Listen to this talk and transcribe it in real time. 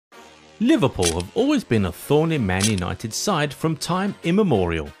Liverpool have always been a thorn in Man United's side from time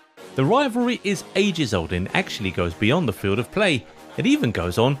immemorial. The rivalry is ages old and actually goes beyond the field of play. It even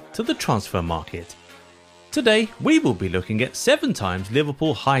goes on to the transfer market. Today we will be looking at 7 times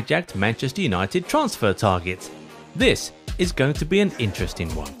Liverpool hijacked Manchester United transfer targets. This is going to be an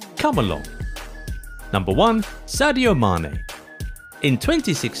interesting one. Come along. Number 1. Sadio Mane. In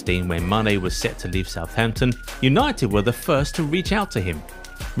 2016, when Mane was set to leave Southampton, United were the first to reach out to him.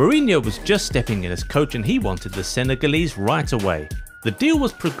 Mourinho was just stepping in as coach and he wanted the Senegalese right away. The deal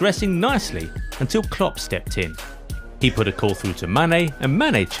was progressing nicely until Klopp stepped in. He put a call through to Mane and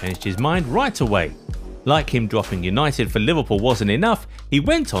Mane changed his mind right away. Like him dropping United for Liverpool wasn't enough, he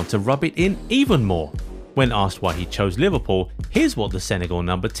went on to rub it in even more. When asked why he chose Liverpool, here's what the Senegal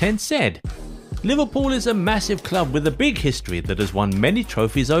number 10 said. Liverpool is a massive club with a big history that has won many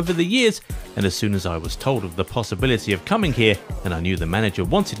trophies over the years, and as soon as I was told of the possibility of coming here and I knew the manager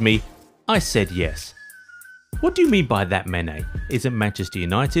wanted me, I said yes. What do you mean by that, Mane? Isn't Manchester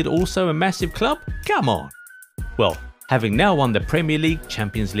United also a massive club? Come on! Well, having now won the Premier League,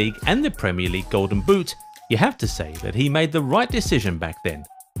 Champions League and the Premier League Golden Boot, you have to say that he made the right decision back then.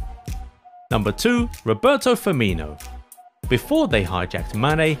 Number 2. Roberto Firmino. Before they hijacked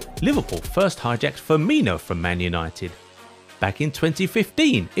Mane, Liverpool first hijacked Firmino from Man United. Back in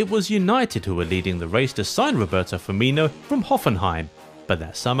 2015, it was United who were leading the race to sign Roberto Firmino from Hoffenheim, but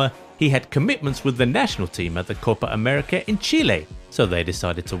that summer he had commitments with the national team at the Copa America in Chile, so they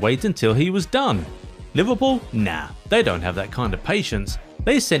decided to wait until he was done. Liverpool? Nah, they don't have that kind of patience.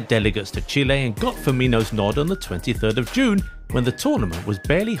 They sent delegates to Chile and got Firmino's nod on the 23rd of June when the tournament was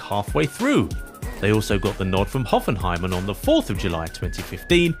barely halfway through. They also got the nod from Hoffenheim, and on the 4th of July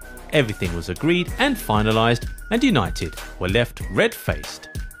 2015, everything was agreed and finalised and United were left red-faced.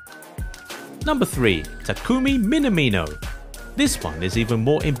 Number 3. Takumi Minamino. This one is even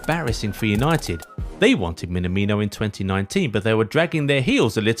more embarrassing for United. They wanted Minamino in 2019, but they were dragging their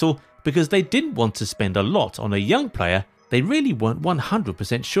heels a little because they didn't want to spend a lot on a young player they really weren't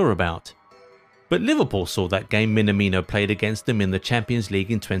 100% sure about. But Liverpool saw that game Minamino played against them in the Champions League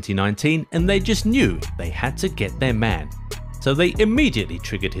in 2019 and they just knew they had to get their man. So they immediately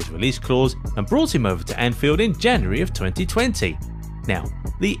triggered his release clause and brought him over to Anfield in January of 2020. Now,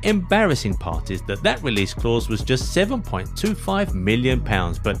 the embarrassing part is that release clause was just £7.25 million,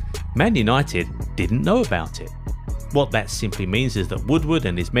 but Man United didn't know about it. What that simply means is that Woodward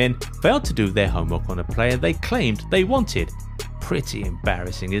and his men failed to do their homework on a player they claimed they wanted. Pretty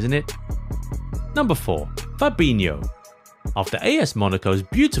embarrassing, isn't it? Number 4. Fabinho. After AS Monaco's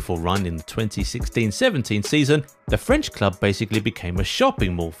beautiful run in the 2016-17 season, the French club basically became a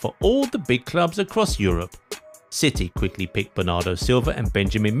shopping mall for all the big clubs across Europe. City quickly picked Bernardo Silva and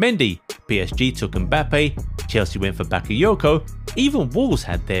Benjamin Mendy, PSG took Mbappe, Chelsea went for Bakayoko, even Wolves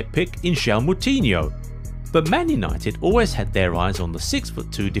had their pick in João Moutinho. But Man United always had their eyes on the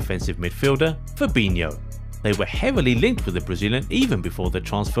 6'2" defensive midfielder, Fabinho. They were heavily linked with the Brazilian even before the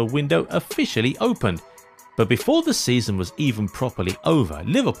transfer window officially opened. But before the season was even properly over,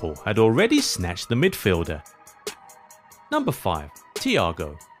 Liverpool had already snatched the midfielder. Number 5.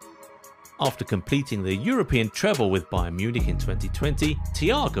 Thiago. After completing the European treble with Bayern Munich in 2020,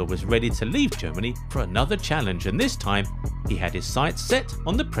 Thiago was ready to leave Germany for another challenge, and this time he had his sights set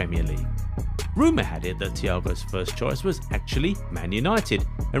on the Premier League. Rumour had it that Thiago's first choice was actually Man United,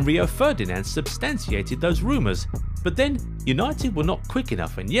 and Rio Ferdinand substantiated those rumours. But then United were not quick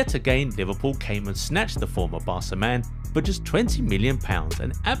enough, and yet again Liverpool came and snatched the former Barca man for just £20 million,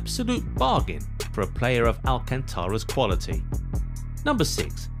 an absolute bargain for a player of Alcantara's quality. Number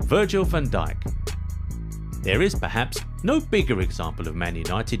 6. Virgil van Dijk. There is perhaps no bigger example of Man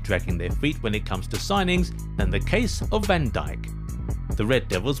United dragging their feet when it comes to signings than the case of Van Dijk. The Red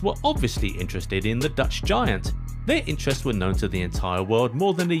Devils were obviously interested in the Dutch giant. Their interests were known to the entire world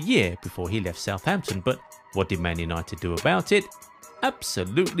more than a year before he left Southampton, but what did Man United do about it?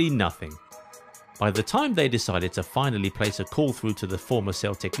 Absolutely nothing. By the time they decided to finally place a call through to the former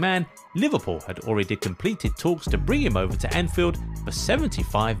Celtic man, Liverpool had already completed talks to bring him over to Anfield for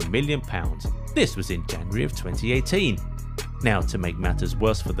 £75 million. This was in January of 2018. Now, to make matters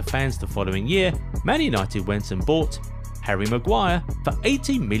worse for the fans the following year, Man United went and bought Harry Maguire for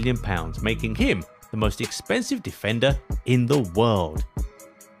 £80 million, making him the most expensive defender in the world.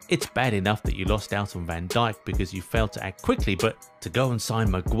 It's bad enough that you lost out on Van Dijk because you failed to act quickly, but to go and sign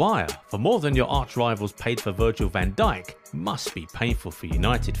Maguire for more than your arch rivals paid for Virgil van Dijk must be painful for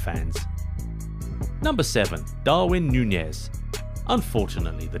United fans. Number 7. Darwin Nunez.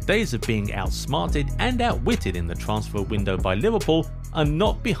 Unfortunately, the days of being outsmarted and outwitted in the transfer window by Liverpool are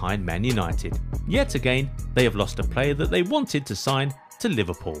not behind Man United. Yet again, they have lost a player that they wanted to sign to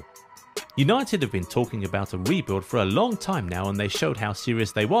Liverpool. United have been talking about a rebuild for a long time now, and they showed how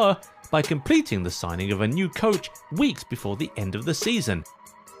serious they were by completing the signing of a new coach weeks before the end of the season.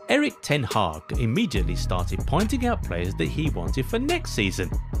 Erik ten Hag immediately started pointing out players that he wanted for next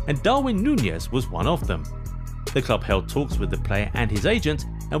season, and Darwin Nunez was one of them. The club held talks with the player and his agent,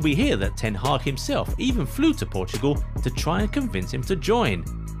 and we hear that Ten Hag himself even flew to Portugal to try and convince him to join.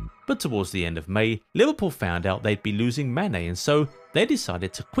 But towards the end of May, Liverpool found out they'd be losing Mane, and so they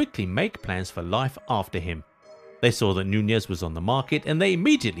decided to quickly make plans for life after him. They saw that Nunez was on the market and they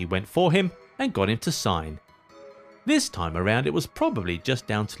immediately went for him and got him to sign. This time around it was probably just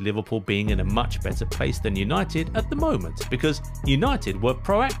down to Liverpool being in a much better place than United at the moment, because United were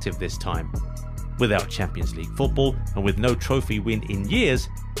proactive this time. Without Champions League football and with no trophy win in years,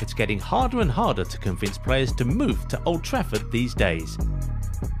 it's getting harder and harder to convince players to move to Old Trafford these days.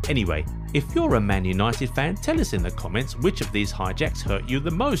 Anyway, if you're a Man United fan, tell us in the comments which of these hijacks hurt you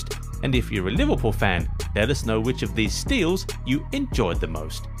the most, and if you're a Liverpool fan, let us know which of these steals you enjoyed the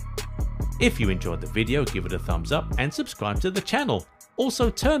most. If you enjoyed the video, give it a thumbs up and subscribe to the channel. Also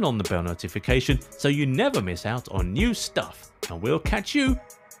turn on the bell notification so you never miss out on new stuff, and we'll catch you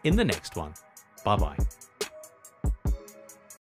in the next one. Bye bye.